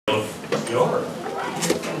We are. Do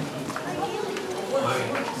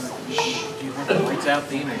you want the lights out,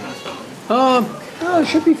 Dean, or not? It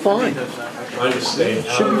should be fine. Trying to stay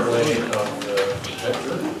out of the way of the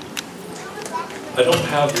projector. I don't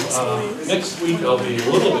have, next week I'll be a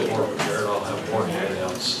little bit more prepared. I'll have more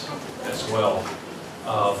handouts as well.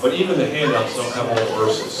 But even the handouts don't have all the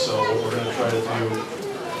verses. So what we're going to try to do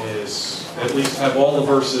is at least have all the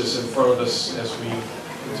verses in front of us as we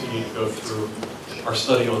continue to go through our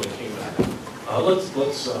study on the kingdom.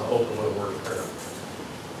 Let's open with a word of prayer.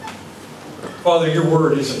 Father, your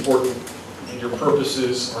word is important, and your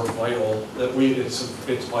purposes are vital.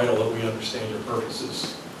 It's vital that we understand your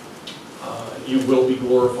purposes. You will be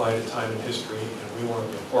glorified at time in history, and we want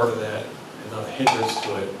to be a part of that and not a hindrance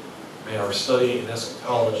to it. May our study in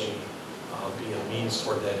eschatology be a means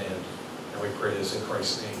toward that end. And we pray this in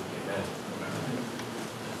Christ's name. Amen.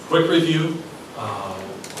 Quick review.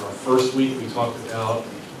 Our first week we talked about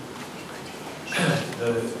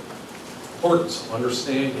the importance of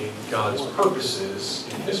understanding God's purposes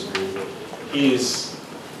in history. He is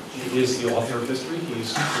the author of history.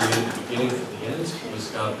 He's created the beginning and the end. He's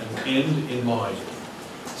got an end in mind.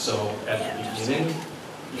 So at the beginning,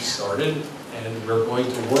 he started, and we're going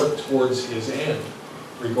to work towards his end,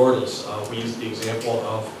 regardless. We used the example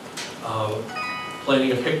of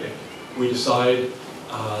planning a picnic. We decide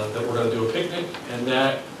that we're going to do a picnic, and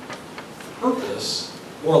that purpose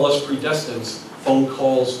more or less predestines phone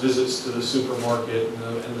calls, visits to the supermarket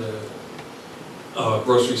and the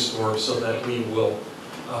grocery store, so that we will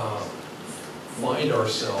find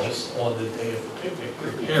ourselves on the day of the picnic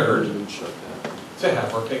prepared to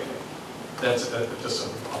have our picnic. That's just a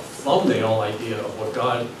thumbnail idea of what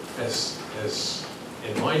God has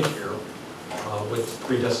in mind here with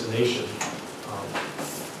predestination.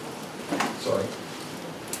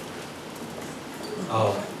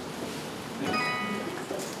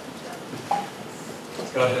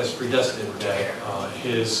 God has predestined that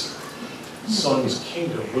his Son's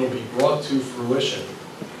kingdom will be brought to fruition.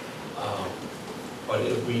 But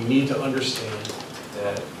we need to understand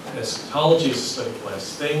that eschatology is a study of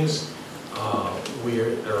last things.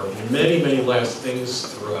 There are many, many last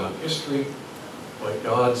things throughout history, but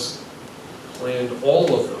God's planned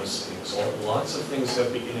all of those things. Lots of things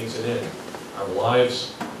have beginnings and ends. Our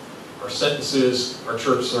lives, our sentences, our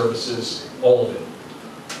church services, all of it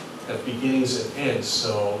have beginnings and ends.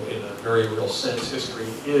 So in a very real sense, history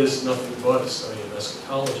is nothing but a study of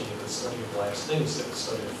eschatology, and a study of last things, and a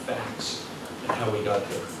study of facts and how we got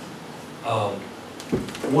there.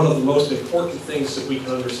 One of the most important things that we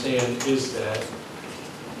can understand is that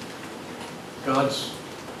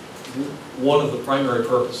one of the primary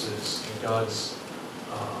purposes in God's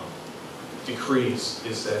decrees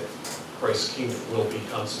is that Christ's kingdom will be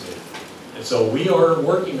consummated. And so we are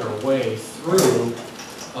working our way through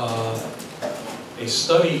a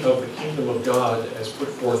study of the kingdom of God as put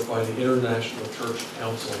forth by the International Church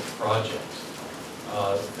Council Project.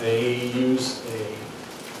 They use a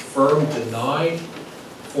firm deny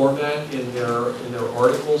format in their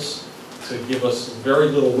articles to give us very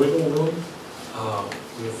little wiggle room.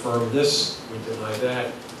 We affirm this, we deny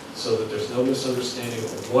that, so that there's no misunderstanding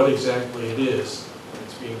of what exactly it is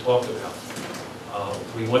that's being talked about.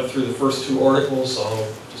 We went through the first two articles. I'll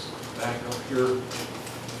just back up here.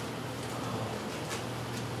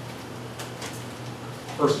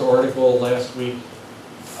 First article last week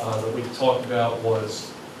that we talked about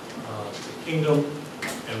was the kingdom,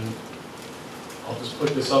 and I'll just put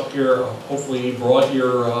this up here. Hopefully you brought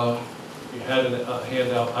your, if you had a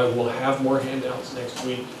handout. I will have more handouts next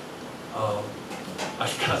week. I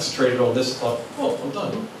concentrated on this and thought, oh, I'm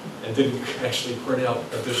done, and didn't actually print out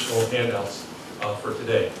additional handouts for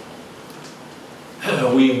today.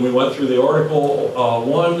 We went through the article,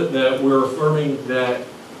 one that we're affirming that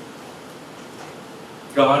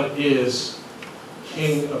God is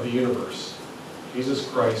King of the universe. Jesus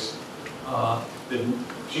Christ,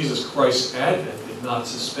 Jesus Christ's advent did not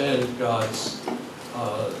suspend God's,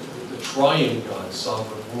 the triune God's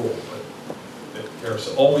sovereign rule, but there's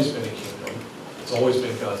always been a kingdom. It's always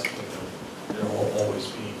been God's kingdom. There will always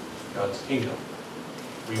be God's kingdom.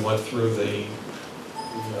 We went through the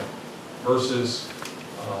verses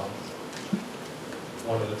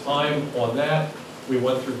one at a time on that. We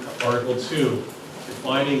went through Article 2,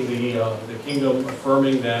 defining the kingdom,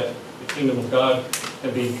 affirming that the kingdom of God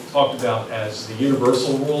can be talked about as the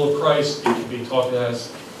universal rule of Christ. It can be talked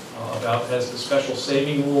about as the special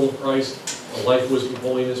saving rule of Christ, the life, wisdom,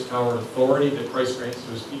 holiness, power, and authority that Christ grants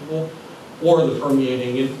to his people, or the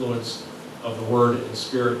permeating influence of the Word and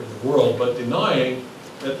Spirit in the world, but denying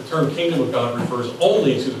that the term kingdom of God refers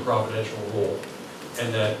only to the providential rule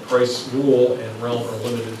and that Christ's rule and realm are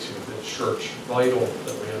limited to the church. Vital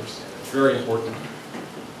that we understand. It's very important.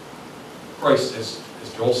 Christ, as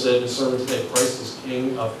Joel said in his sermon today, Christ is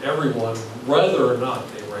king of everyone, whether or not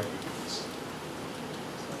they recognize him.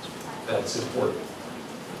 That's important.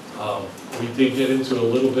 We did get into a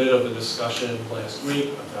little bit of a discussion last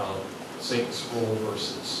week about Satan's rule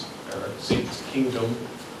versus Satan's kingdom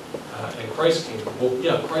and Christ's kingdom. Well,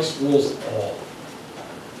 yeah, Christ rules all.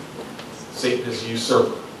 Satan is a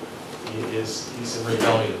usurper. He's in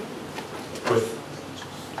rebellion with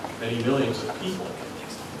many millions of people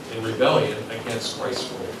in rebellion against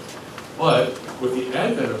Christ's rule. But with the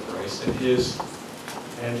advent of Christ and his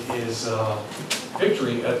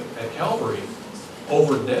victory at Calvary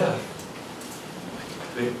over death,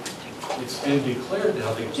 it's been declared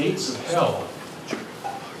now the gates of hell,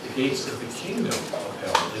 the gates of the kingdom of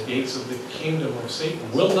hell, the gates of the kingdom of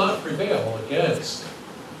Satan will not prevail against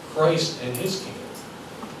Christ and his kingdom.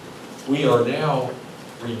 We are now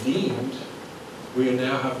redeemed. We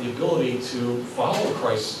now have the ability to follow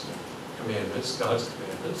Christ's commandments, God's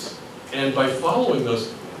commandments, and by following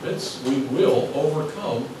those commandments, we will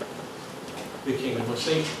overcome the kingdom of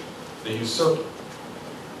Satan, the usurper.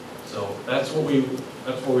 So that's where we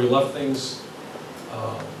left things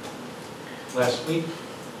last week,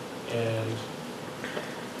 and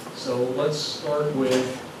so let's start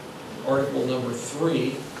with article number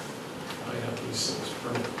 3. I have these things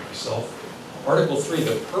printed for myself. Article 3,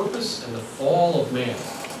 the purpose and the fall of man.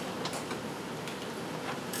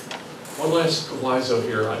 One last proviso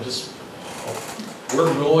here.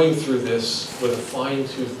 We're going through this with a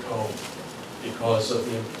fine-tooth comb because of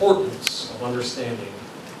the importance of understanding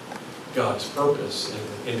God's purpose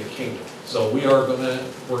in the kingdom. So we're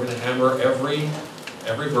gonna hammer every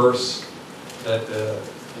verse that the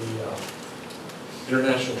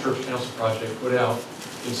International Church Council Project put out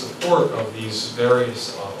in support of these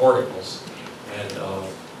various articles. And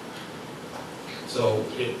so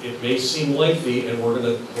it may seem lengthy, and we're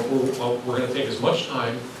gonna take as much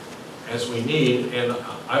time as we need, and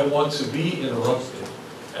I want to be interrupted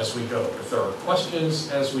as we go. If there are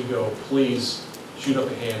questions as we go, please shoot up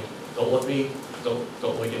a hand. Don't let me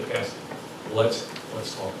get past it. Let's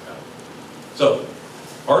talk about it. So,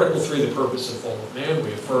 Article 3, the purpose and fall of man.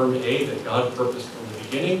 We affirm A, that God purposed from the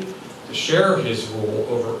beginning to share his rule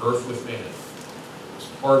over earth with man. It was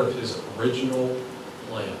part of his original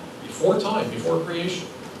plan. Before time, before creation,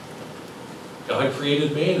 God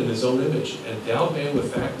created man in his own image and endowed man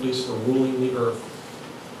with faculties for ruling the earth.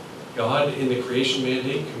 God, in the creation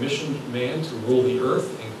mandate, commissioned man to rule the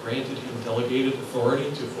earth and granted him delegated authority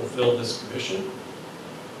to fulfill this commission.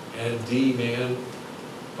 And D, man,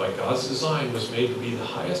 by God's design, was made to be the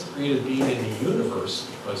highest created being in the universe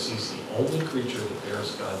because he's the only creature that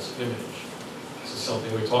bears God's image. This is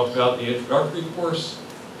something we talked about in the introductory course,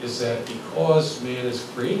 is that because man is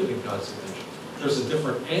created in God's image, there's a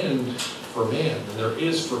different end for man than there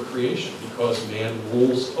is for creation because man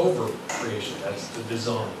rules over creation. That's the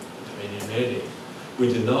design, the dominion mandate.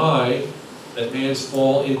 We deny that man's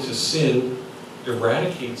fall into sin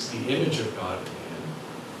eradicates the image of God in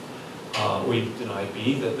man. We deny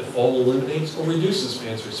B, that the fall eliminates or reduces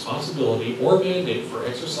man's responsibility or mandate for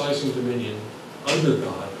exercising dominion under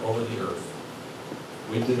God over the earth.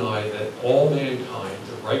 We deny that all mankind,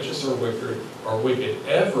 the righteous or wicked,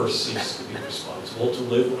 ever cease to be responsible to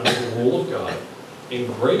live under the rule of God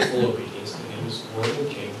in grateful obedience to him as Lord and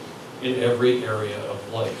King in every area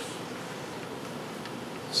of life.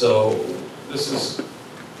 So this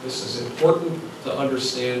is important to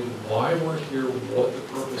understand why we're here, what the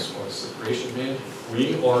purpose was, the creation mandate.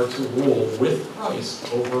 We are to rule with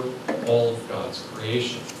Christ over all of God's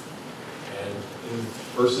creation. And in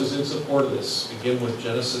verses in support of this begin with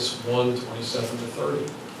Genesis 1:27-30.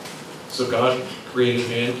 So God created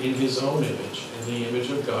man in his own image. In the image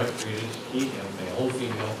of God created he him, male and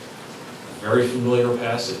female. A very familiar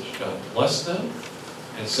passage. God blessed them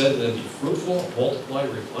and said to them, be fruitful, multiply,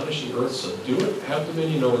 replenish the earth, subdue it, have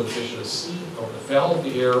dominion over the fish of the sea, over the fowl of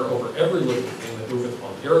the air, over every living thing that moveth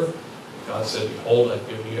upon the earth. And God said, behold, I've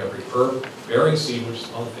given you every herb, bearing seed which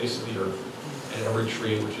is on the face of the earth, and every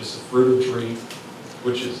tree which is the fruit of the tree,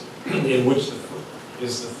 which is in which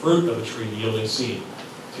is the fruit of the tree yielding seed.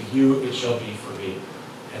 To you it shall be for meat.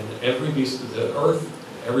 And every beast of the earth,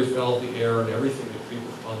 and every fowl of the air, and everything that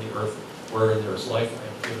creepeth upon the earth, wherein there is life, I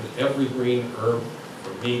have given every green herb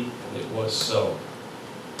for meat, and it was so.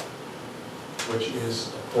 Which is,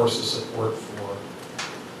 of course, a support for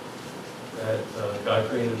that God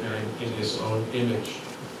created man in his own image.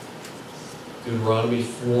 Deuteronomy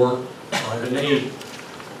 4:5-8.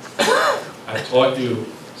 I've taught you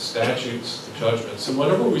statutes, the judgments. And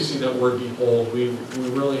whenever we see that word behold, we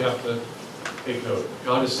really have to take note.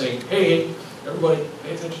 God is saying, hey, everybody,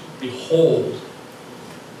 pay attention. Behold,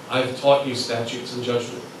 I've taught you statutes and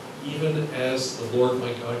judgment, even as the Lord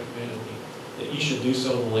my God commanded me, that ye should do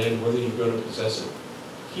so in the land whither you go to possess it.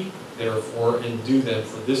 Keep therefore and do them,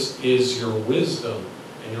 for this is your wisdom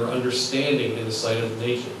and your understanding in the sight of the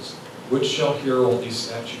nations, which shall hear all these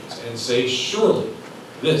statutes, and say, surely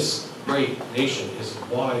this great nation is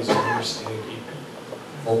wise and understanding people.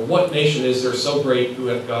 For what nation is there so great who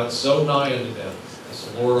hath God so nigh unto them, as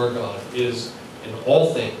the Lord our God is in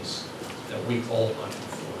all things that we call upon him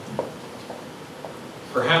for?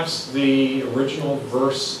 Perhaps the original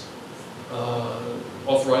verse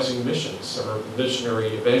authorizing missions, or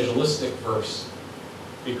missionary evangelistic verse,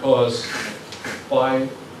 because by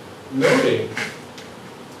noting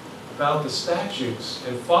about the statutes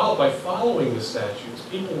and by following the statutes,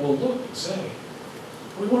 people will look and say,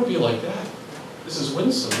 we want to be like that. This is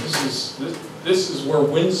winsome. This is where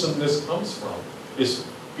winsomeness comes from, is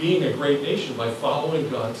being a great nation by following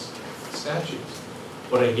God's statutes.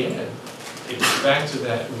 But again, it gets back to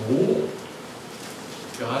that rule.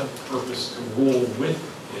 God purposed to rule with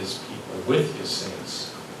his people, with his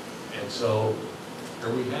saints. And so, here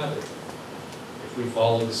we have it. If we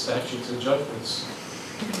follow the statutes and judgments,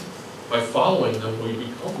 by following them, we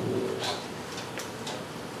become rulers.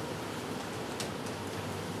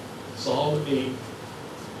 Psalm 8,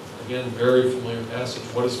 again, very familiar passage.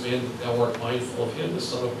 What is man that thou art mindful of him, the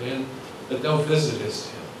Son of Man, that thou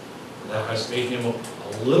visitest him? For thou hast made him a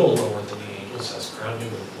little lower than the angels, hast crowned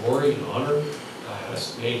him with glory and honor. Thou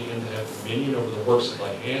hast made him to have dominion over the works of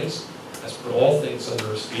thy hands, hast put all things under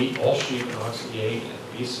his feet, all sheep and oxen, yea, and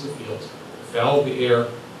the beasts of the fields, the fowl of the air,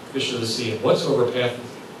 fish of the sea, and whatsoever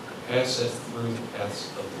passeth through the paths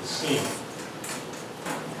of the sea.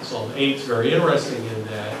 Psalm 8 is very interesting in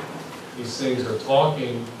that these things are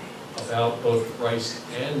talking about both Christ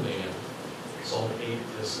and man. Psalm 8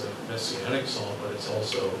 is a messianic psalm, but it's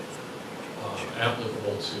also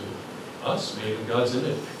applicable to us, made in God's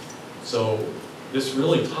image. So this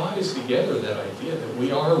really ties together that idea that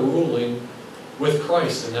we are ruling with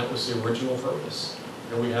Christ, and that was the original purpose.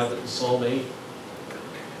 Here we have it in Psalm 8.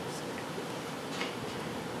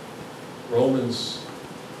 Romans.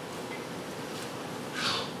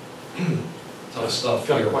 Tough stuff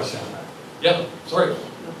Got here. a question on that. Yeah, sorry.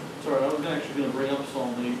 Sorry, I was actually going to bring up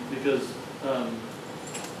Psalm 8 because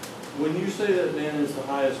when you say that man is the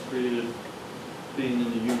highest created being in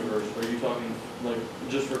the universe, are you talking, like,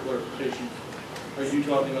 just for clarification, are you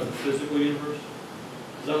talking about the physical universe?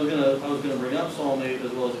 Because I was gonna bring up Psalm 8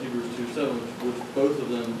 as well as Hebrews 2:7, which both of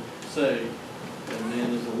them say that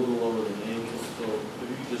man is a little lower than the angels. So if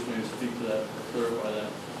you could just maybe speak to that, or clarify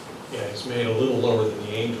that. Yeah, he's made a little lower than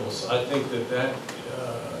the angels. I think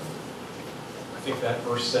that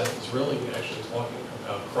verse 7 is really actually talking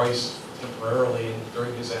about Christ temporarily and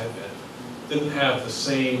during his advent. Didn't have the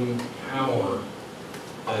same power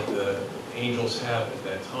that the angels have at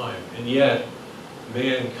that time. And yet,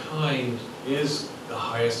 mankind is the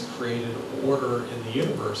highest created order in the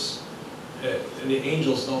universe. And the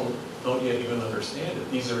angels don't yet even understand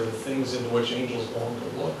it. These are the things into which angels long to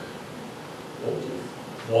look. Well,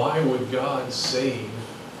 why would God save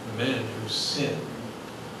men who sin?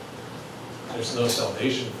 There's no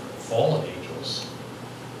salvation for fallen angels.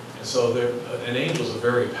 And so an angel is a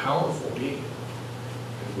very powerful being.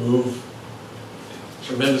 It can move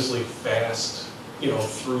tremendously fast,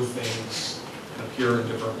 through things, and appear in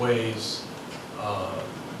different ways,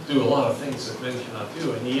 do a lot of things that men cannot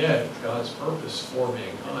do. And yet, God's purpose for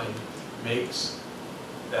mankind makes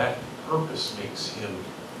him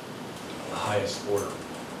the highest order.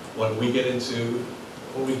 When we get into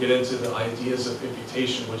the ideas of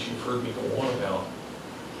imputation, which you've heard me go on about,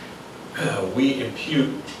 we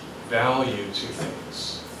impute value to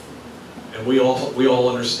things. And we all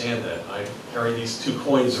understand that. I carry these two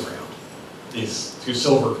coins around, these two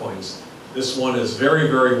silver coins. This one is very,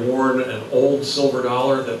 very worn, an old silver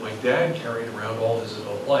dollar that my dad carried around all his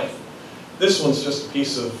adult life. This one's just a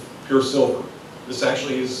piece of pure silver. This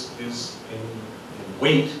actually is in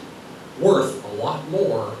weight worth a lot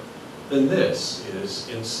more than this is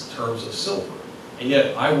in terms of silver. And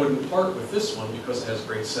yet I wouldn't part with this one because it has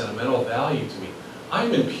great sentimental value to me.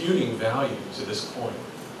 I'm imputing value to this coin.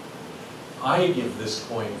 I give this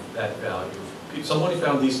coin that value. If somebody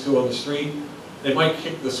found these two on the street, they might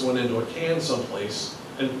kick this one into a can someplace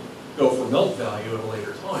and go for melt value at a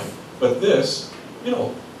later time. But this,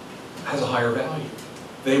 has a higher value.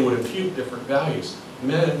 They would impute different values.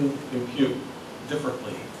 Men impute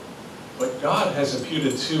differently. But God has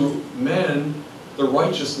imputed to men the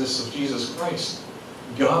righteousness of Jesus Christ.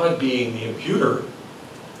 God being the imputer,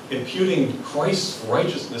 imputing Christ's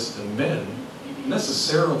righteousness to men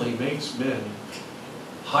necessarily makes men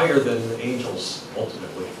higher than the angels,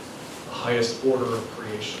 ultimately, the highest order of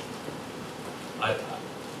creation.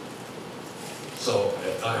 So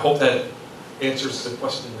I hope that answers the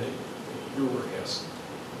question that you were asking.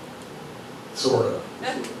 Sort of.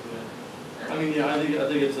 I mean, yeah, I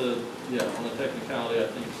think it's on a technicality, I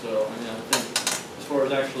think so. I mean, I think as far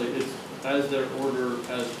as actually, it's as their order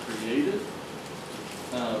as created,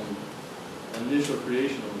 initial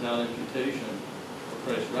creation without imputation of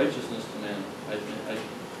Christ's righteousness to man,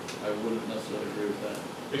 I wouldn't necessarily agree with that.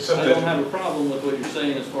 Except I that don't have a problem with what you're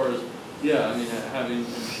saying as far as, I mean, having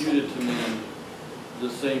imputed to man the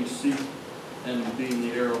same seat and being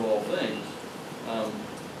the heir of all things.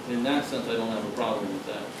 In that sense, I don't have a problem with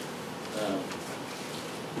that.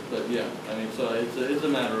 But yeah, I mean, so it's a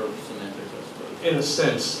matter of semantics, I suppose. in a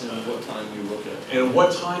sense. And what time you look at it. And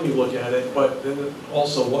what time you look at it, but then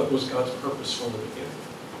also what was God's purpose from the beginning.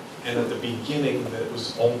 And at the beginning, that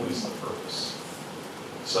was always the purpose.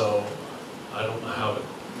 So I don't know how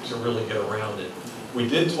to really get around it. We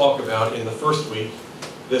did talk about in the first week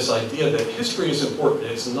this idea that history is important.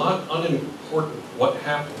 It's not unimportant what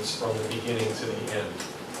happens from the beginning to the end.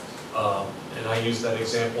 And I used that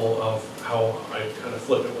example of how I kind of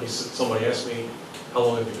flippantly said, somebody asked me, how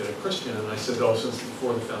long have you been a Christian? And I said, oh, since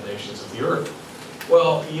before the foundations of the earth.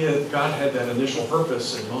 Well, yeah, God had that initial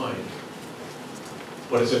purpose in mind.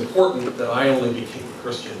 But it's important that I only became a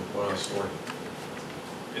Christian when I was 40.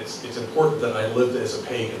 It's important that I lived as a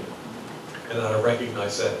pagan and that I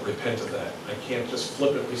recognize that and repent of that. I can't just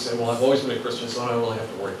flippantly say, well, I've always been a Christian, so I don't really have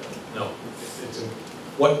to worry about it. No.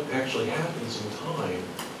 What actually happens in time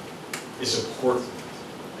is important.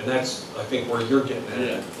 And that's, I think, where you're getting at.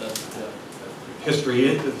 Yeah, History,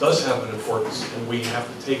 it does have an importance, and we have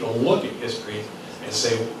to take a look at history and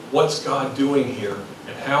say, what's God doing here,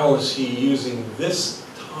 and how is He using this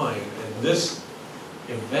time and this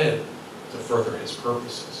event to further His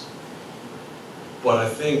purposes? But I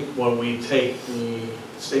think when we take the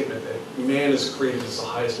statement that man is created as the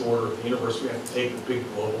highest order of the universe, we have to take the big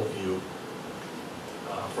global view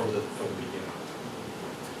from the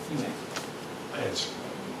beginning. Answer.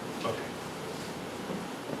 Okay.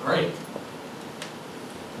 All right.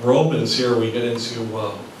 Romans here we get into some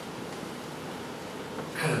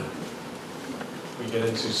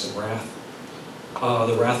wrath.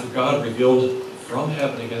 The wrath of God revealed from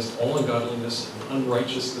heaven against all ungodliness and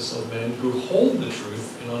unrighteousness of men who hold the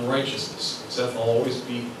truth in unrighteousness. Seth, I'll always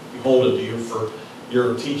be beholden to you for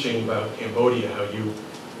your teaching about Cambodia, how you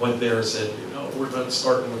went there and said, you know, we're not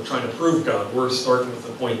starting with trying to prove God. We're starting with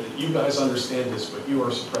the point that you guys understand this, but you are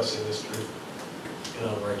suppressing this truth in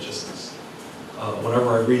unrighteousness. Whenever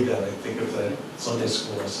I read that, I think of that Sunday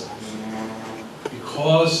school lesson.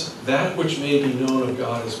 Because that which may be known of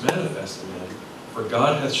God is manifest in them, for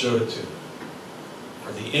God hath showed it to them.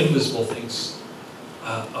 For the invisible things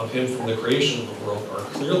of Him from the creation of the world are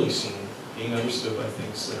clearly seen, being understood by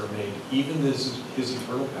things that are made, even His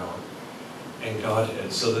eternal power and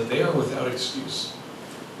Godhead, so that they are without excuse.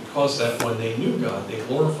 Because that when they knew God, they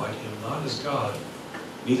glorified Him not as God,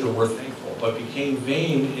 neither were thankful, but became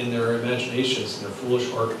vain in their imaginations, and their foolish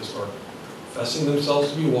heart was darkened. Professing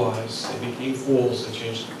themselves to be wise, they became fools and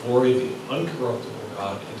changed the glory of the uncorruptible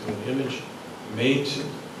God into an image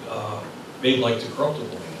made like to corruptible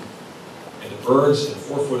man, and to birds and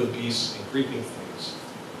four-footed beasts and creeping things.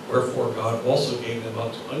 Wherefore God also gave them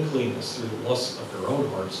up to uncleanness through the lusts of their own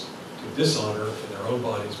hearts, to dishonor in their own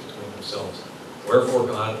bodies between themselves. Wherefore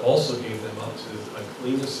God also gave them up to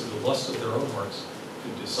uncleanness through the lust of their own hearts, to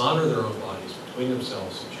dishonor their own bodies between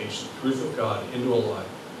themselves, and changed the truth of God into a lie,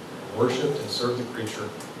 and worshipped and served the creature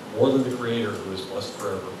more than the Creator, who is blessed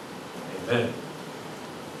forever. Amen.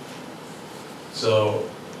 So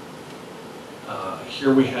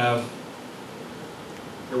here we have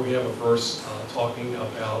a verse talking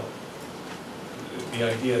about the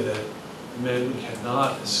idea that men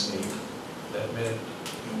cannot escape, that men,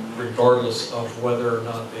 regardless of whether or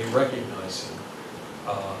not they recognize Him,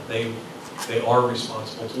 they are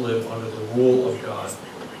responsible to live under the rule of God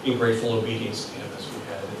in grateful obedience to Him, as we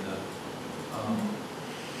had in the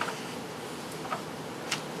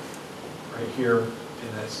right here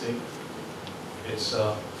in that statement. It's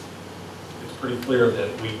pretty clear that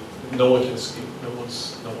no one can escape. No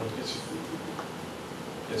one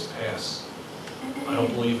gets past. I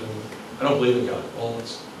don't believe in God. Well, it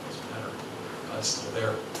doesn't matter. God's still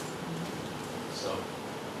there. So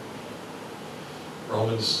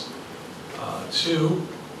Romans 2,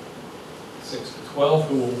 6 to 12,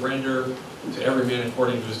 who will render to every man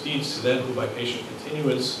according to his deeds, to them who by patient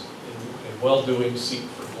continuance in well-doing seek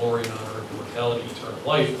for glory and honor, immortality, eternal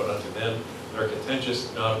life, but unto them that are contentious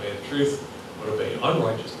do not obey the truth, but obey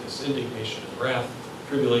unrighteousness, indignation and wrath,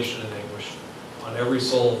 tribulation and anguish, on every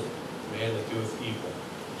soul of man that doeth evil,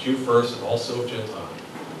 Jew first and also Gentile.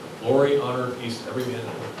 Glory, honor, and peace to every man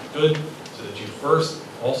that worketh good, to the Jew first,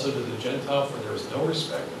 also to the Gentile, for there is no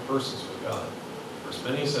respect of persons with God. For as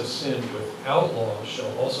many as have sinned without law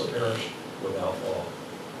shall also perish without law.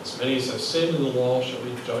 As many as have sinned in the law shall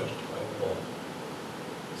be judged by the law.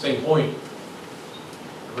 Same point.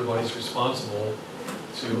 Everybody's responsible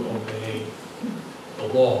to obey the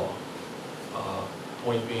law.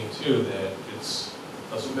 Point being, too, that it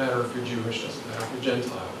doesn't matter if you're Jewish, doesn't matter if you're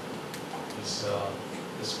Gentile.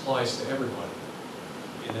 This applies to everybody,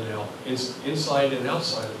 in and out, inside and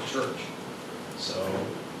outside of the church. So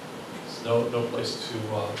there's no place to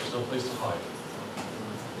hide.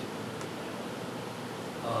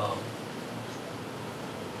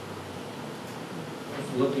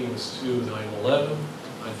 Philippians 2, 9-11,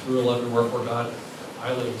 9 through 11, wherefore God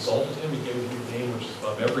highly exalted him and gave him a name which is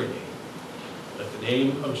above every name. At the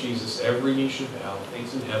name of Jesus, every knee should bow,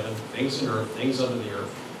 things in heaven, things in earth, things under the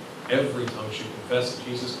earth. Every tongue should confess that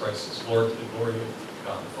Jesus Christ is Lord to the glory of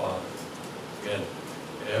God the Father. Again,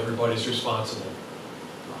 everybody's responsible.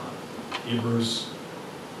 Hebrews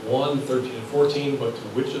 1, 13 and 14, but to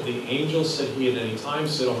which of the angels said he at any time,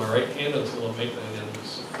 sit on my right hand until I make thine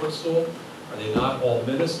enemies a footstool? Are they not all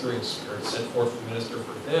ministering spirits sent forth to minister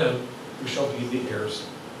for them who shall be the heirs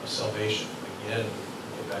of salvation? Again,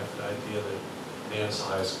 get back to the idea that man's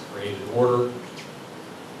highest created order.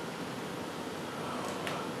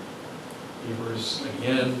 Hebrews,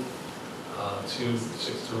 again, 2,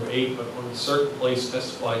 6 through 8, but on a certain place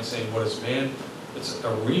testified, saying, what is man? It's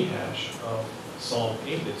a rehash of Psalm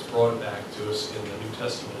 8. It's brought back to us in the New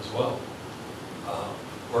Testament as well.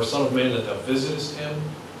 Or Son of Man, that thou visitest him,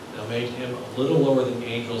 thou made him a little lower than the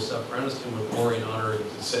angels, thou crownest him with glory and honor, and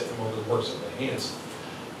to set him over the works of thy hands.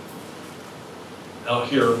 Now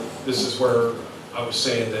here, this is where I was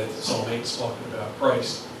saying that Psalm 8 is talking about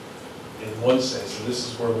Christ in one sense, and this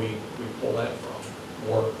is where we pull that from,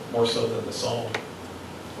 more so than the Psalm,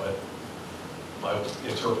 but the Bible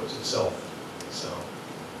interprets itself. So,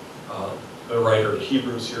 the writer of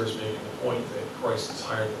Hebrews here is making the point that Christ is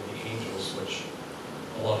higher than the angels, which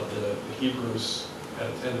a lot of the Hebrews had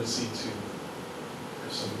a tendency to,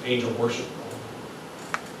 there's some angel worship going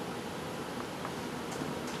on.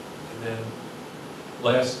 And then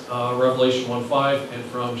last, Revelation 1:5, and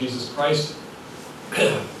from Jesus Christ,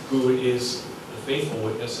 who is the faithful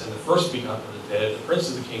witness and the first begotten of the dead, the prince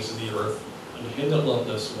of the kings of the earth, unto him that loved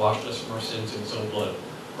us, washed us from our sins in his own blood.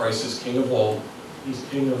 Christ is king of all. He's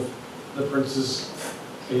king of the princes.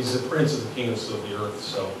 He's the prince of the kingdoms of the earth.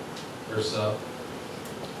 So there's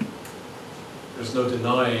no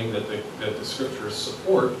denying that the scriptures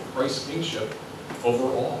support Christ's kingship over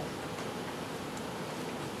all.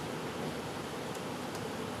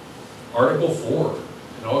 Article 4,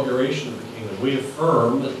 inauguration of the kingdom. We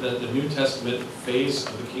affirm that the New Testament phase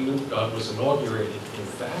of the kingdom of God was inaugurated, in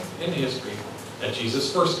fact, in history, at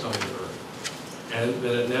Jesus' first coming to earth, and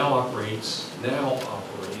that it now operates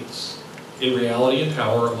in reality and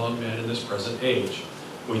power among men in this present age.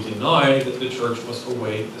 We deny that the church must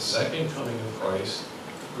await the second coming of Christ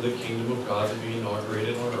for the kingdom of God to be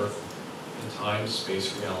inaugurated on earth in time,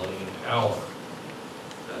 space, reality, and power.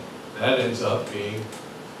 That ends up being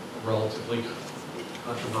a relatively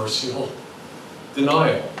controversial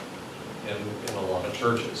denial in a lot of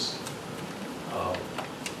churches.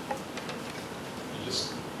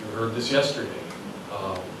 You heard this yesterday.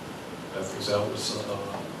 Beth was out with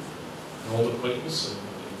an old acquaintance, and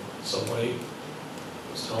somebody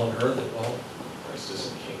was telling her that, well, Christ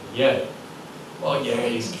isn't king yet. Well, yeah,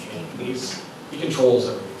 he's king. He controls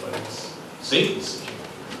everybody. Satan's the king.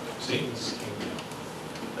 Satan's the king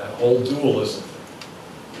now. That whole dualism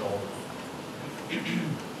thing.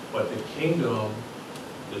 But the kingdom,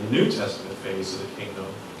 the New Testament phase of the kingdom,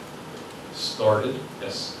 started,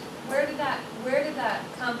 yes. Where did that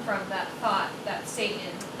come from, that thought that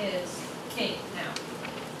Satan is king now?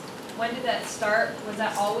 When did that start? Was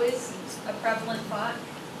that always a prevalent thought?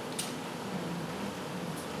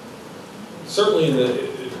 Certainly in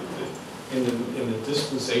the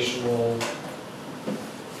dispensational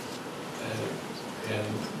and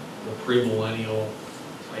the premillennial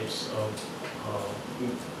types of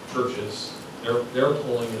churches, they're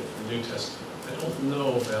pulling it from New Testament. I don't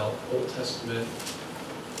know about Old Testament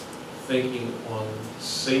thinking on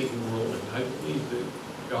Satan ruling. I believe that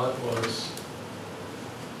God was.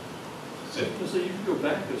 So you can go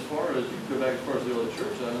back as far as the early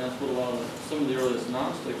church. I mean, that's what some of the earliest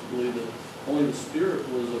Gnostics believed, that only the spirit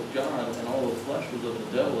was of God and all the flesh was of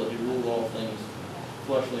the devil, that he ruled all things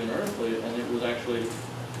fleshly and earthly, and it was actually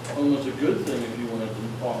almost a good thing if you wanted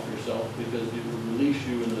to off yourself, because it would release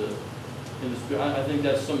you in the spirit. I think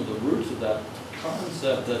that's some of the roots of that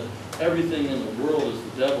concept, that everything in the world is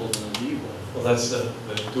the devil's and is evil. Well, that's the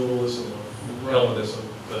dualism of Hellenism,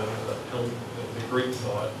 the Greek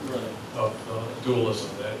thought of dualism,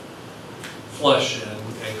 that flesh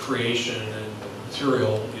and creation and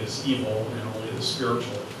material is evil, and only the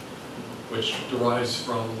spiritual, which derives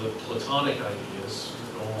from the Platonic ideas,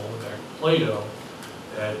 going all the way back to Plato,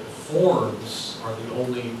 that forms are the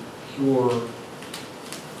only pure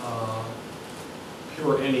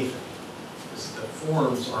anything. The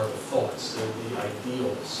forms are the thoughts, they're the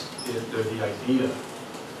ideals, they're the idea.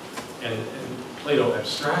 And Plato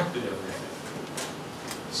abstracted everything,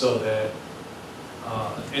 so that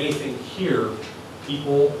anything here,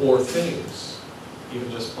 people or things, even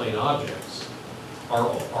just plain objects,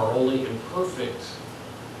 are only imperfect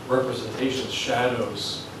representations,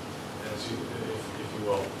 shadows, if you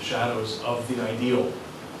will, shadows of the ideal.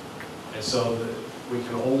 And so that we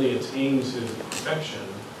can only attain to perfection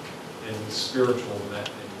in spiritual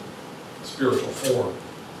form.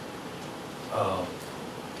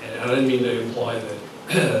 And I didn't mean to imply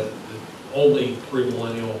that only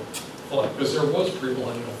premillennial thought, because there was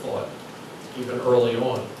premillennial thought even early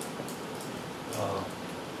on,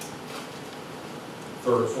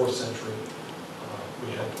 3rd or 4th century.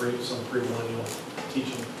 We had some premillennial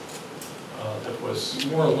teaching that was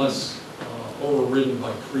more or less overridden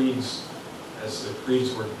by creeds as the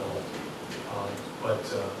creeds were developed.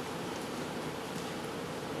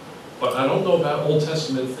 But I don't know about Old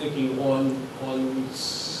Testament thinking on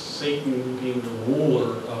Satan being the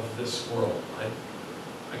ruler of this world. I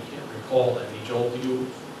can't recall any. Joel,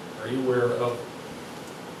 are you aware of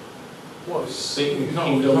Satan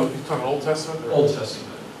kingdom? You're talking Old Testament? Or? Old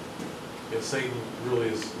Testament. Yeah, Satan really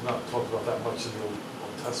is not talked about that much in the Old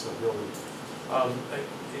Testament, really.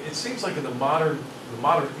 It seems like in the modern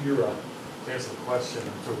era, to answer the question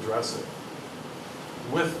and to address it,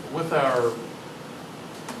 with our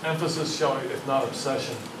emphasis showing, if not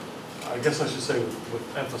obsession, I guess I should say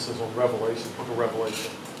with emphasis on Revelation, book of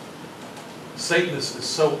Revelation, Satan is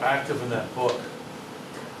so active in that book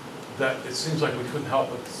that it seems like we couldn't help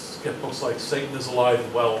but get books like Satan is Alive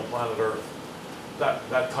and Well on Planet Earth, that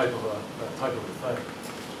type of a thing.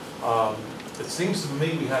 It seems to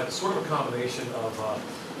me we had sort of a combination of a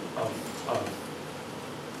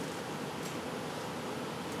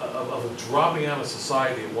dropping out of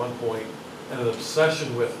society at one point, and an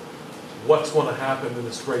obsession with what's going to happen in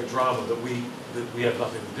this great drama that we have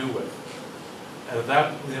nothing to do with. And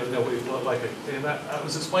that, that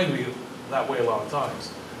was explained to me that way a lot of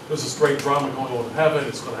times. There's this great drama going on in heaven,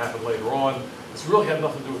 it's going to happen later on. It's really had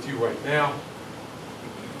nothing to do with you right now.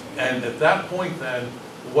 And at that point then,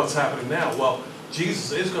 what's happening now? Well,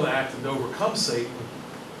 Jesus is going to act and overcome Satan,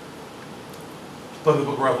 but in the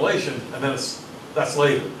book of Revelation, and then that's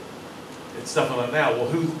later. It's definitely not now. Well,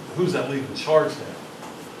 who's that leading charge now?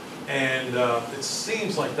 And it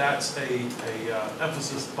seems like that's a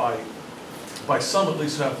emphasis by some, at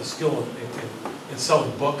least, who have the skill in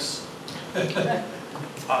selling books.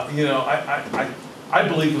 I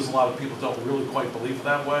believe there's a lot of people who don't really quite believe it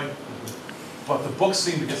that way, but the books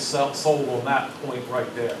seem to get sold on that point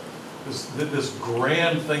right there. There's this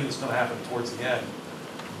grand thing that's going to happen towards the end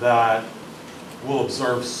that we'll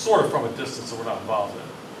observe sort of from a distance, so we're not involved in it.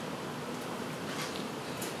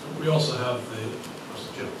 We also have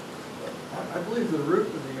Jim. I believe the root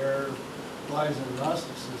of the error lies in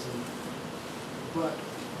Gnosticism, but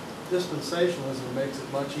dispensationalism makes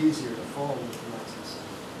it much easier to fall into Gnosticism.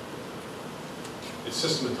 It's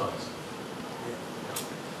systematized.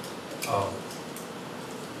 Yeah.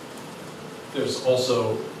 There's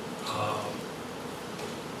also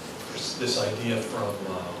there's this idea from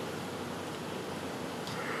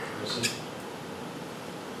Matthew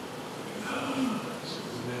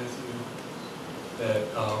that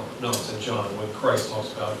no, it's in John when Christ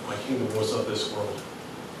talks about my kingdom was of this world.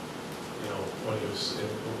 When he was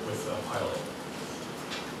with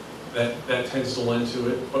Pilate. That tends to lend to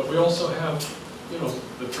it, but we also have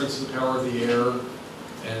the prince of the power of the air,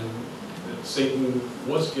 and that Satan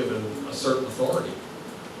was given a certain authority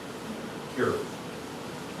here.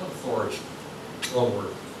 Not authority, wrong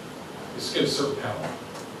word. He's given a certain power.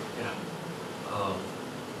 Yeah.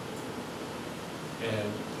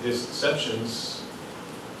 And his deceptions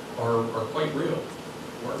are quite real.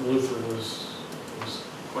 Martin Luther was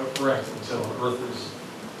quite correct until on earth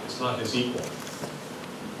is not his equal.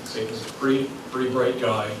 Satan's a pretty bright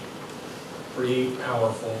guy, pretty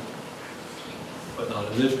powerful, but not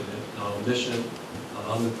omnipotent, not omniscient, not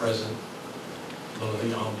omnipresent, none of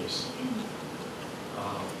the omnis.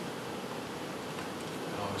 I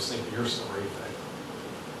always think of your story, that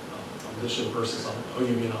omniscient versus oh,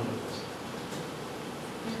 you mean omnipresent.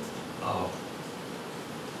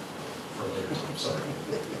 For later, I'm sorry.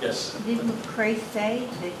 Yes? Didn't Christ say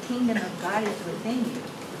the kingdom of God is within you?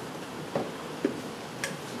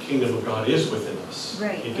 The kingdom of God is within us.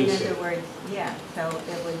 Right, He in did say other words, yeah, so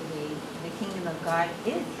it would be, the kingdom of God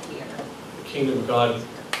is here. the kingdom of God,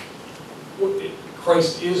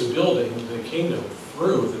 Christ is building the kingdom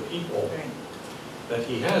through the people Right. that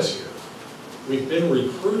he has here. We've been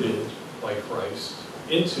recruited by Christ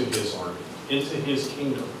into his army, into his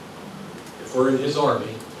kingdom. If we're in his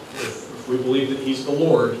army, if we believe that he's the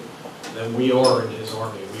Lord, then we are in his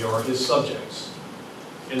army. We are his subjects.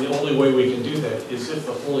 And the only way we can do that is if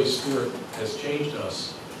the Holy Spirit has changed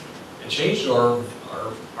us and changed our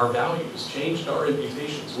values, changed our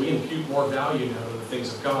imputations. We impute more value now to the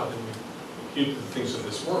things of God than we impute to the things of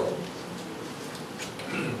this world.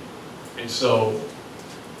 And so,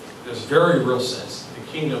 there's a very real sense the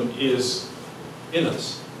kingdom is in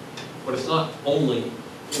us. But it's not only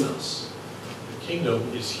in us. The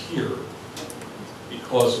kingdom is here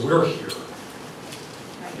because we're here.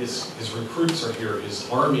 His recruits are here, his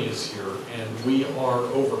army is here, and we are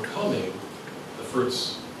overcoming the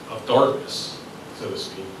fruits of darkness, so to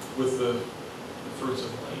speak, with the fruits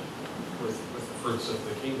of light, with the fruits of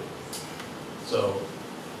the kingdom. So,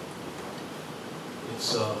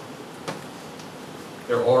 it's,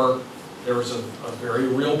 there's a very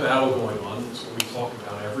real battle going on. It's what we talk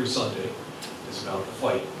about every Sunday. It's about the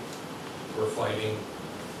fight. We're fighting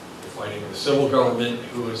the civil government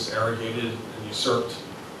who has arrogated and usurped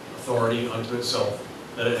authority unto itself,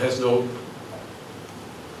 that it has no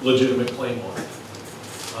legitimate claim on it.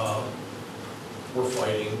 We're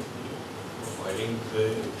fighting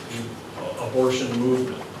the abortion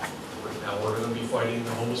movement. Now we're going to be fighting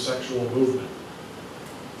the homosexual movement.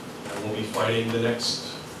 And we'll be fighting the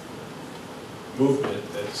next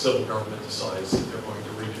movement that the civil government decides that they're going to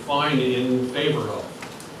redefine in favor of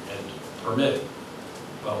and permit.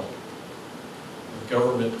 Well, the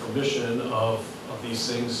government permission of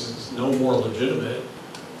these things is no more legitimate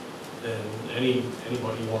than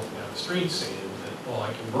anybody walking down the street saying that, well,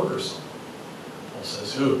 I can murder someone. Well,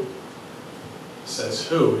 says who? Says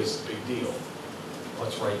who is the big deal.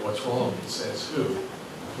 What's right, what's wrong? It says who.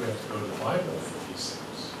 We have to go to the Bible for these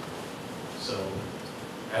things. So,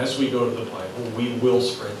 as we go to the Bible, we will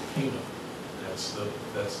spread the kingdom. That's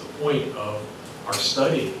the point of our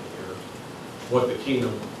studying here, what the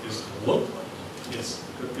kingdom is to look like.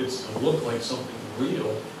 It's to look like something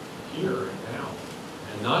real here and now,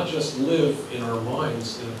 and not just live in our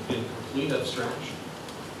minds in complete abstraction.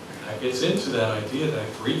 That gets into that idea,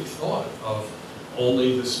 that Greek thought of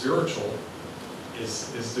only the spiritual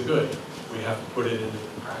is the good. We have to put it into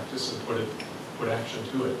practice and put action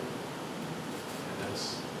to it. And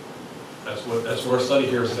that's what our study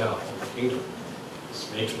here is about, the kingdom.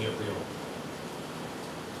 It's making it real.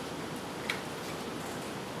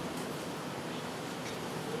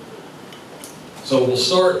 So we'll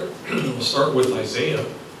start with Isaiah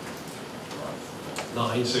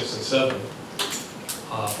 9, 6, and 7.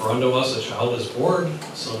 For unto us a child is born,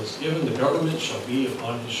 a son is given, the government shall be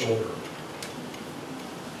upon his shoulder.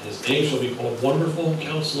 And his name shall be called Wonderful,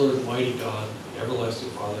 Counselor, the Mighty God, the Everlasting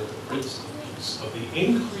Father, the Prince of Peace. Of the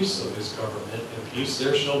increase of his government and peace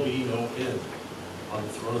there shall be no end. On the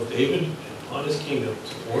throne of David and upon his kingdom,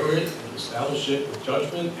 to order it and establish it with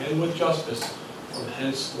judgment and with justice from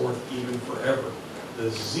henceforth even forever. The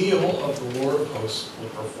zeal of the Lord of hosts will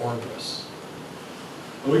perform this.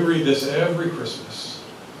 And we read this every Christmas.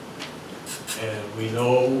 And we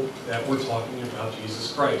know that we're talking about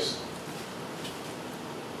Jesus Christ.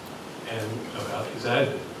 And about his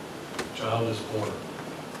advent. The child is born.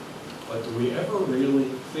 But do we ever really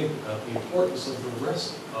think about the importance of the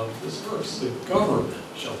rest of this verse? The government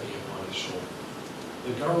shall be upon his shoulder.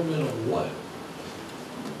 The government of what?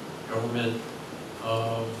 The government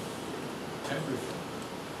of everything.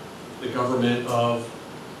 The government of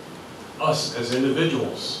us as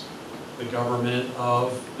individuals. The government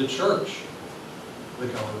of the church. The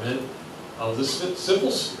government of the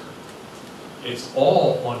civil sphere. It's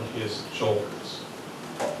all on his shoulders.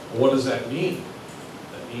 What does that mean?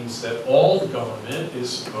 That means that all the government is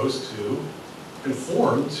supposed to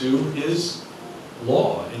conform to his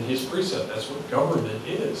law and his precept. That's what government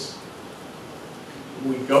is.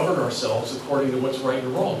 We govern ourselves according to what's right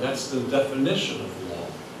and wrong. That's the definition of law.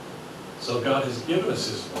 So God has given us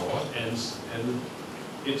his law, and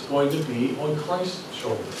it's going to be on Christ's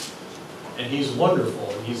shoulders. and he's wonderful,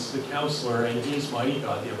 and he's the counselor, and he's mighty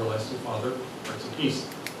God, the everlasting Father, Prince of Peace.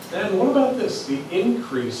 Then what about this? The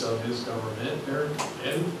increase of his government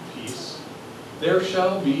and peace, there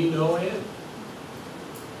shall be no end.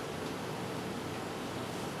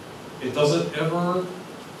 It doesn't ever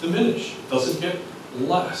diminish. It doesn't get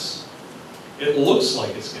less. It looks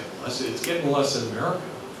like it's getting less. It's getting less in America.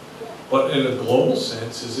 But in a global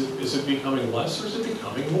sense, is it becoming less or is it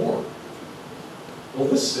becoming more? Well,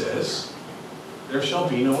 this says, there shall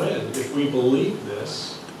be no end. If we believe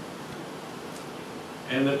this,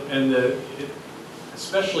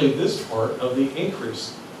 especially this part of the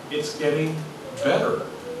increase, it's getting better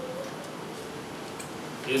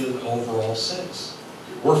in an overall sense.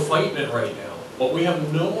 We're fighting it right now, but we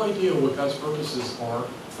have no idea what God's purposes are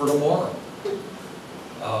for tomorrow.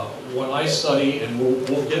 When I study, and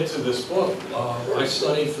we'll get to this book, I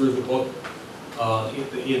study through the book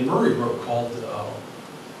Ian Murray wrote called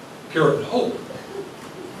Puritan Hope.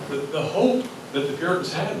 The hope that the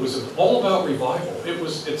Puritans had was all about revival.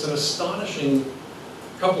 It's an astonishing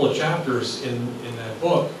couple of chapters in that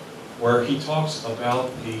book where he talks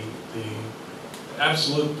about the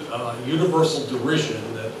absolute universal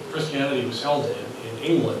derision that Christianity was held in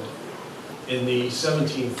England in the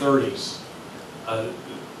 1730s.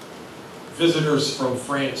 Visitors from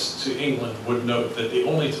France to England would note that the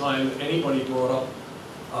only time anybody brought up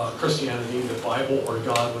Christianity, the Bible, or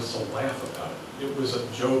God was to laugh about it. It was a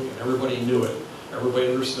joke and everybody knew it. Everybody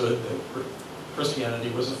understood that Christianity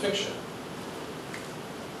was a fiction.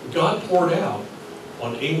 God poured out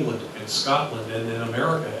on England and Scotland and in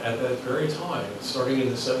America at that very time, starting in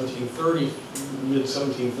the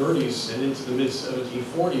mid-1730s and into the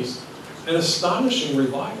mid-1740s, an astonishing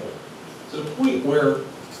revival to the point where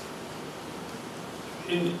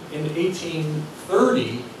in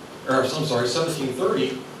 1730,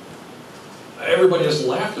 everybody just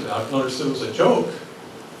laughed about it and understood it was a joke.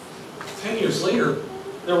 10 years later,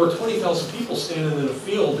 there were 20,000 people standing in a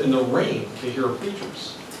field in the rain to hear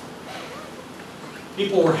preachers.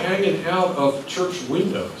 People were hanging out of church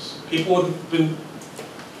windows. People had been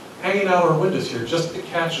hanging out our windows here just to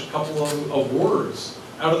catch a couple of words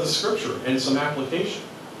out of the scripture and some application.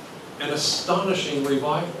 An astonishing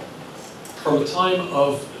revival from a time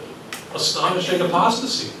of astonishing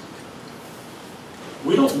apostasy.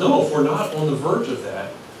 We don't know if we're not on the verge of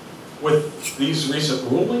that with these recent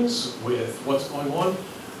rulings, with what's going on.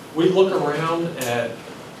 We look around at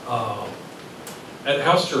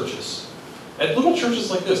house churches, at little churches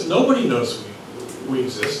like this. Nobody knows we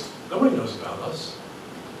exist. Nobody knows about us.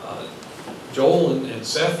 Joel and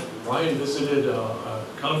Seth and Ryan visited a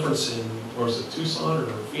conference in, or was it Tucson or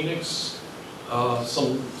Phoenix,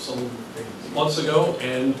 some months ago,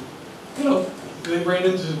 and they ran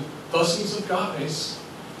into dozens of guys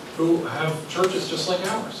who have churches just like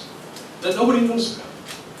ours that nobody knows about.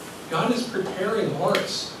 God is preparing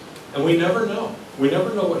hearts, and we never know. We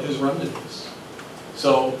never know what His remnant is.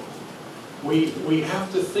 So we have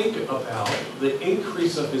to think about the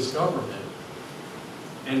increase of His government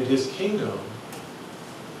and His kingdom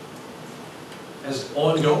as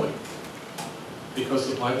ongoing, because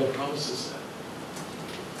the Bible promises that.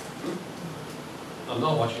 I'm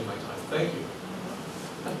not watching my time. Thank you.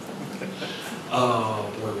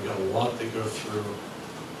 Boy, we got a lot to go through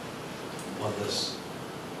on this.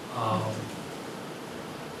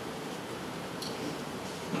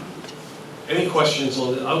 Any questions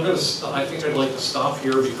on it? I think I'd like to stop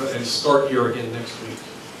here and start here again next week,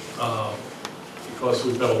 because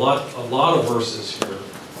we've got a lot of verses here,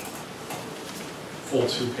 full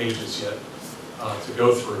 2 pages yet to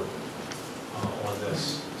go through on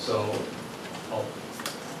this. So,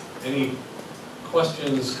 any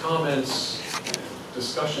questions, comments,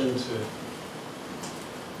 discussion to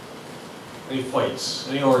any fights,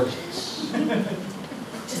 any arguments?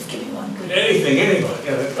 Just give me one good. Anything, anybody.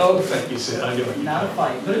 Yeah, oh, thank you, Sid. I knew it. Not a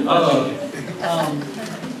fight, but a question.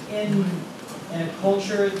 In a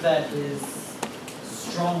culture that is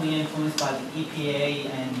strongly influenced by the EPA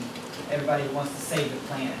and everybody who wants to save the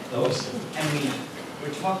planet, and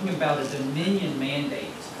we're talking about a dominion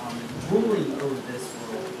mandate ruling over this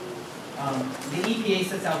world. The EPA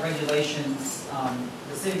sets out regulations.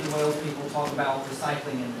 The City of Wales people talk about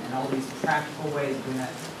recycling and all these practical ways of doing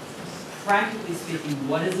that. Practically speaking,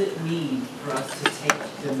 what does it mean for us to take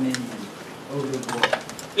dominion over the world?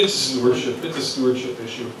 It's stewardship. It's a stewardship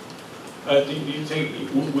issue.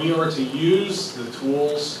 We are to use the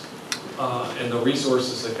tools and the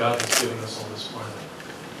resources that God has given us on this planet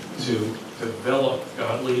to develop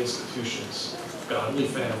godly institutions, godly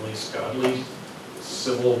families, godly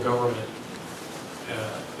civil government,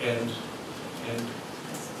 and in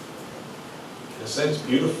a sense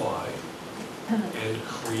beautify and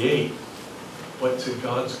create, but to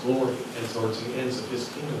God's glory and towards the ends of his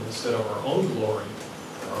kingdom instead of our own glory,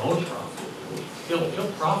 our own profit.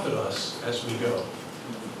 He'll profit us as we go.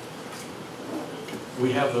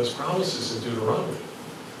 We have those promises in Deuteronomy.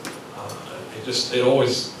 It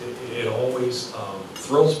always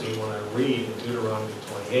thrills me when I read in Deuteronomy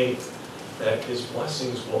 28 that his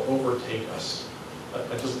blessings will overtake us.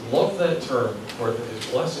 I just love that term, where his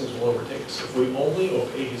blessings will overtake us if we only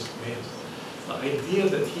obey his commands. The idea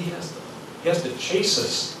that he has to chase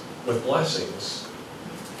us with blessings,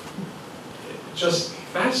 it just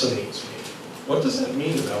fascinates me. What does that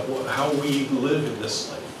mean about how we live in this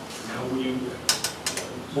life? How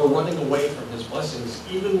we're running away from his blessings,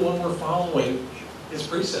 even when we're following his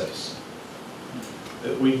precepts.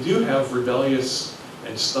 That we do have rebellious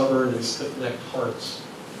and stubborn and stiff-necked hearts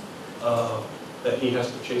that he has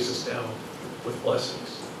to chase us down with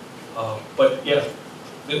blessings. But yeah,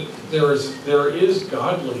 there is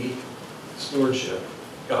godly stewardship,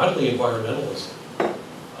 godly environmentalism.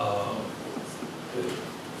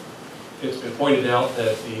 It's been pointed out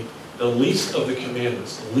that the least of the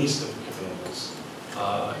commandments,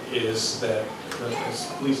 is that,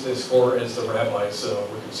 at least as far as the rabbis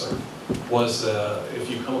were concerned, was if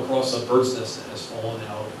you come across a bird's nest that has fallen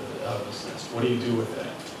out of its nest, what do you do with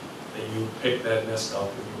that? And you pick that nest up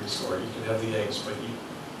and you restore it. You can have the eggs, but you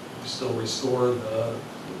still restore the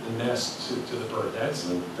nest to the bird. That's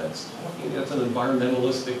an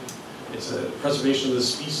environmentalistic, it's a preservation of the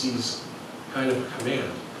species kind of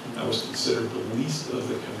command. That was considered the least of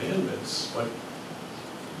the commandments, but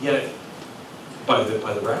yet, by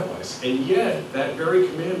the rabbis. And yet, that very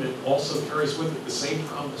commandment also carries with it the same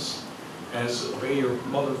promise as obey your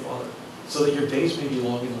mother and father, so that your days may be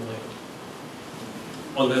long in the land.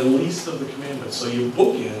 On the least of the commandments. So you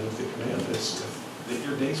bookend the commandments with that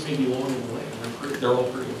your days may be long in the land. They're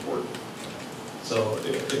all pretty important. So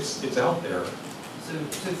it's out there. So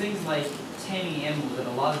things like taming animals that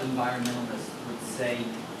a lot of environmentalists would say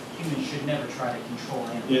humans should never try to control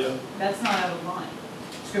animals. Yeah. That's not out of line,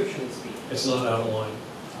 scripturally speaking. It's not out of line.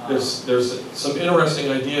 There's some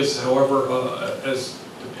interesting ideas, however, as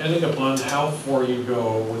depending upon how far you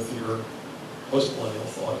go with your post-millennial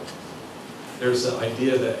thought. There's the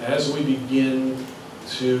idea that as we begin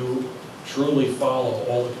to truly follow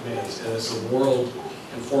all the commands, and as the world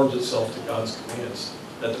conforms itself to God's commands,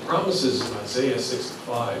 that the promises in Isaiah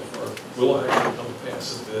 65 will actually come to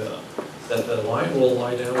pass. That the lion will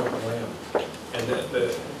lie down with the lamb, and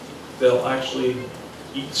that they'll actually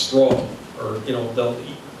eat straw, or they'll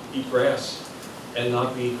eat grass, and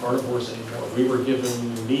not be carnivores anymore. We were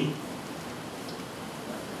given meat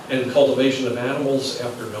and cultivation of animals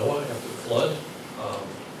after Noah, after the flood,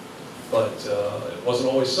 but it wasn't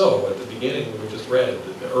always so. At the beginning, we just read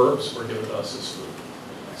that the herbs were given to us as food.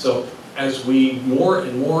 So as we more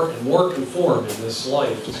and more and more conform in this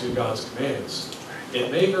life to God's commands,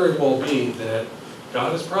 it may very well be that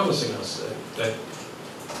God is promising us that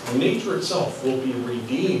nature itself will be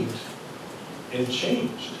redeemed and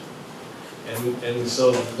changed. And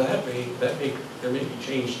so there may be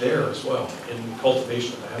change there as well in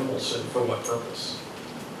cultivation of animals, and for what purpose?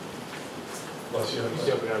 Bless you.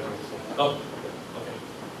 Oh, okay.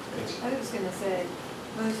 Thanks. I was just gonna say,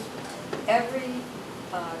 every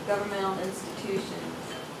governmental institution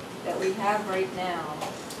that we have right now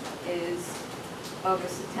is of a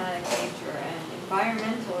satanic nature, and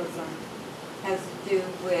environmentalism has to do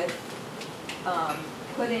with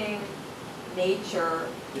putting nature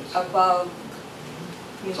above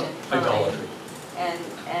human kind, idolatry,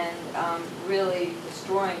 and really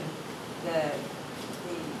destroying the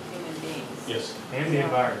human beings. Yes. And the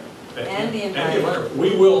environment. And the environment.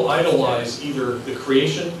 We will idolize either the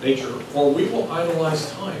creation, nature, or we will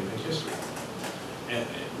idolize time and history. And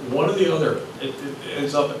one or the other, it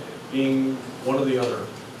ends up being one or the other.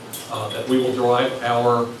 That we will derive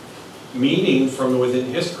our meaning from within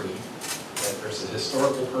history. That there's a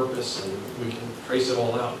historical purpose, and we can trace it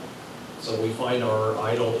all out. So we find our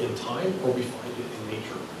idol in time, or we find it in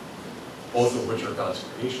nature, both of which are God's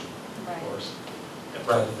creation, Right. of course,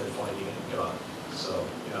 rather than finding it in God. So,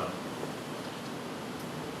 yeah.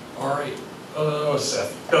 All right.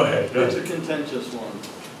 Seth, go ahead. It's a contentious one.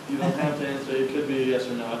 You don't have to answer. It could be a yes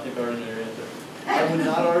or no. I think I already know your answer.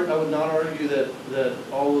 I would not argue that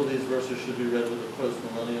all of these verses should be read with a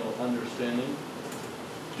post-millennial understanding.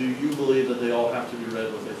 Do you believe that they all have to be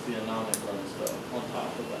read with a theonomic lens, though, on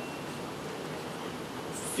top of that?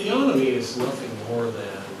 Theonomy is nothing more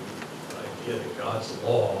than the idea that God's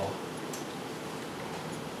law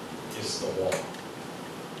is the law.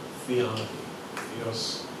 Theonomy.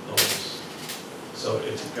 Theos, nomos. So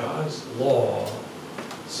it's God's law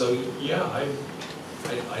So, yeah, I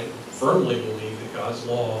firmly believe that God's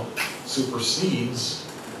law supersedes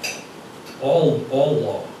all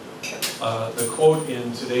law. The quote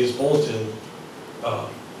in today's bulletin,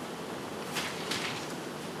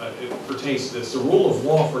 it pertains to this. The rule of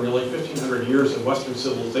law for nearly 1,500 years in Western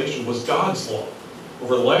civilization was God's law.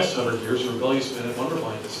 Over the last 100 years, rebellious men have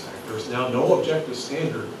undermined this fact. There is now no objective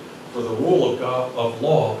standard for the rule of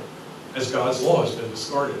law, as God's law has been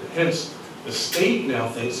discarded. Hence, the state now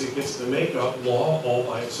thinks it gets to make up law all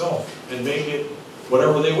by itself and make it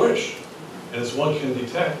whatever they wish. And as one can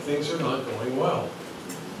detect, things are not going well.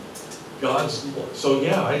 So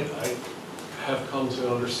yeah, I have come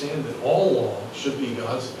to understand that all law should be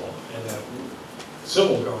God's law, and that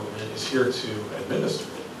civil government is here to administer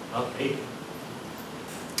it, not make it.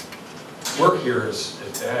 We're here as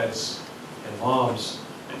dads and moms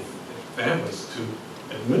and families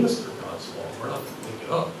to administer God's law. We're not to make it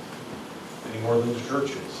up any more than the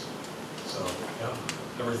church is. So yeah,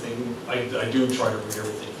 everything, I do try to read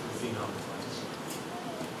everything through the economic lens.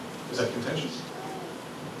 Is that contentious?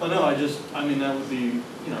 Oh, no, I mean, that would be,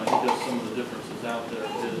 I think that's some of the differences out there.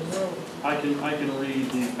 Is I can read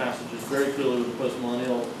these passages very clearly with a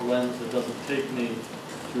postmillennial lens that doesn't take me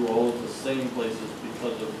to all of the same places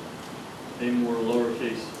because of a more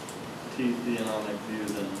lowercase t theonomic view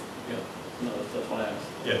than, no, that's why I asked.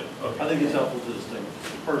 Yeah, okay. I think it's helpful to distinguish.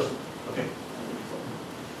 Personally. Okay.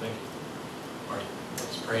 Thank you. All right,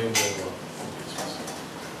 let's pray and we'll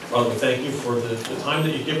Father, we thank you for the time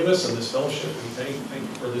that you've given us and this fellowship. We thank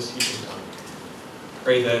you for this teaching time.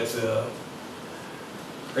 Pray that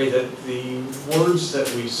the words that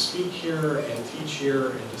we speak here and teach here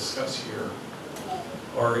and discuss here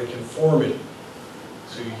are in conformity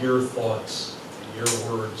to your thoughts and your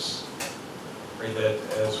words. Pray that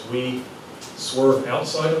as we swerve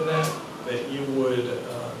outside of that, that you would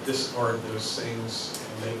discard those things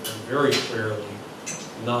and make them very clearly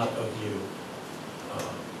not of you.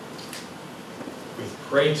 We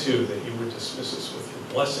pray, too, that you would dismiss us with your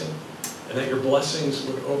blessing, and that your blessings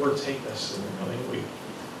would overtake us in the coming week.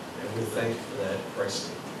 And we thank you for that, in Christ's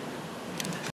name.